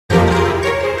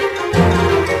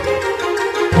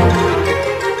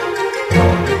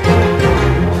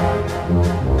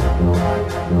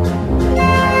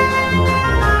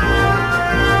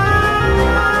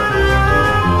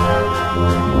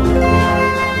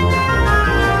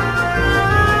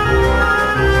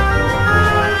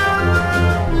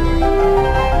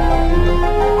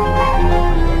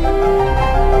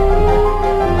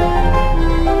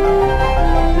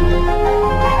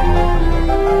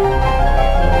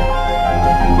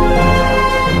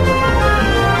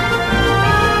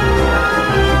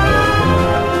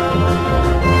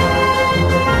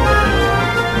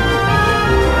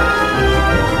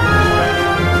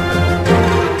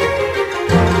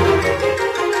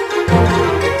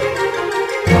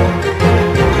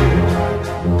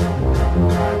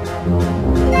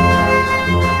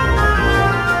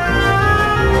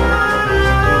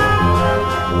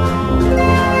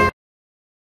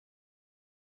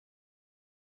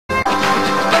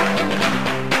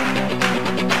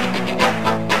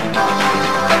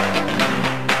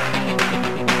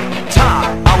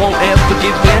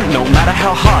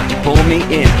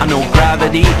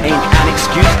gravity ain't an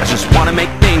excuse. I just wanna make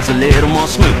things a little more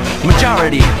smooth.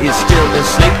 Majority is still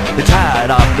asleep. They're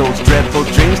tired of those dreadful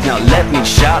dreams. Now let me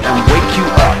shout and wake you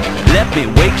up. Let me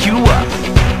wake you up.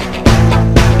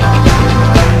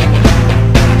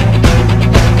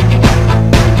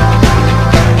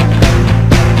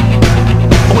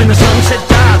 When the sunset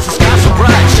dies, the sky so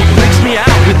bright, she freaks me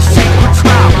out with a secret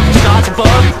smile. Stars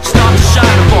above, stars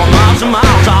shining for miles and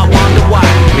miles. I wonder why.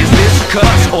 Is this a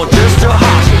curse or just a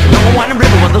heart? No winding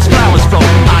river where those flowers flow.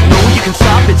 I know you can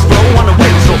stop its flow on the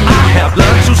wind, so I have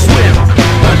learned to swim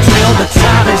until the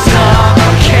time is up. I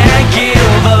can't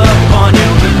give up on you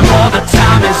before the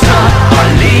time is up. I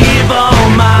leave all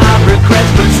my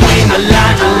regrets between the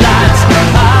lines of lights.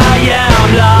 I am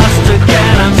lost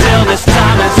again until this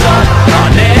time is up.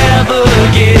 I'll never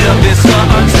give this up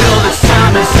until this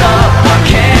time is up. I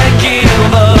can't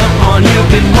give up on you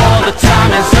before the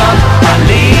time is up. I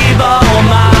leave all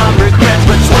my regrets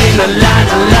between the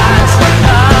lines of lights.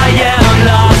 I am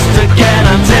lost again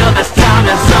until this time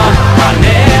is up. I'll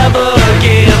never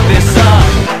give this up.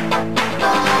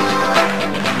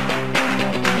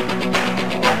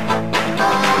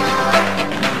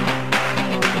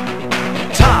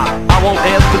 I won't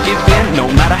ever give in, no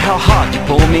matter how hard you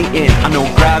pull me in. I know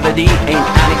gravity ain't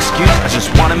an excuse. I just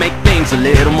wanna make things a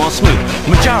little more smooth.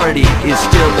 Majority is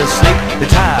still asleep. They're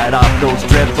tired of those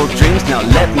dreadful dreams. Now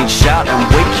let me shout and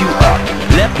wake you up.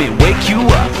 Let me wake you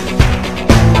up.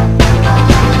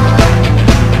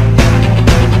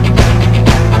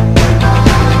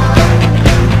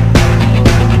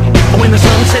 When the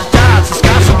sunset dies, the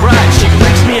sky so bright, she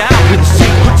freaks me out with a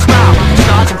secret smile.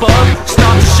 Stars above,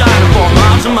 stars shining for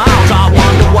miles and miles. I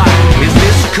wonder why. Is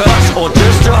this a curse or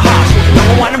just a heart? No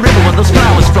winding river where those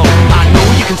flowers flow. I know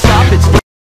you can stop its flow.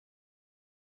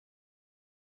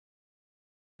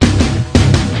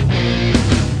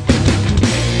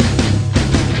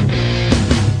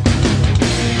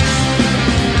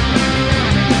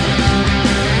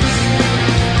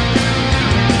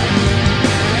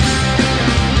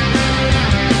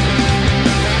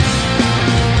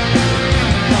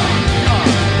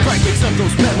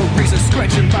 Those memories are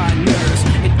scratching my nerves,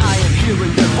 and I am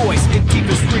hearing their voice in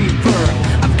deepest reverb.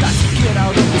 I've got to get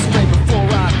out of this way before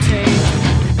I'm tamed.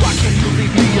 Why can't you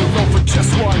leave me alone for just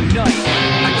one night?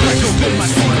 I crack open my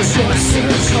secrets and I see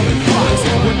them coming box.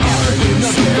 When after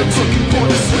another they're looking for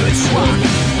the switch lock.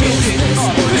 Is it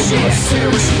up? Yeah,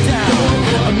 tear us down.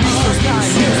 A monster's 9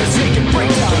 years of taking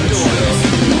breakdown noise.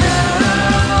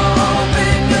 Now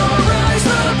open your eyes,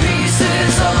 the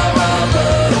pieces are all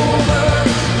over.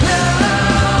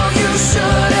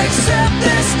 Should accept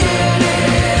this, it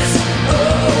is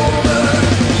over.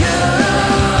 You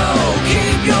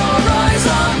keep your eyes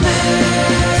on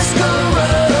this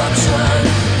corruption.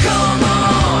 Come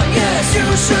on, yes, you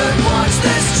should watch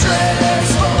this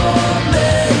transformation.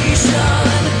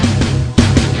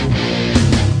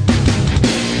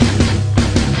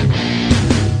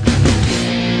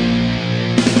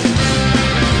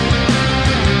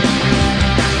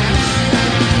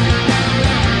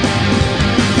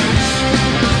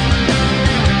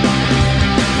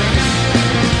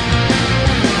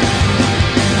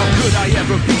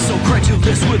 Be so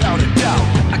credulous without a doubt.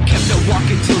 I kept on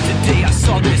walking till today I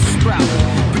saw this sprout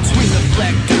between the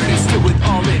black dirt and still with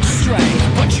all its strength.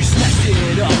 But you snatched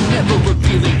it up, never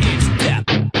revealing its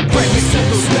depth. Fragments of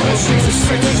those memories are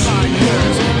stretching my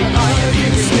nerves, and I am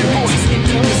hearing their voice in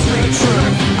deepest return.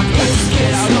 I've got to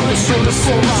get out of the show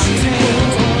before I'm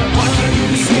tamed. Why can't you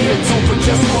leave me alone for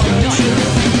just one night?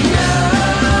 No.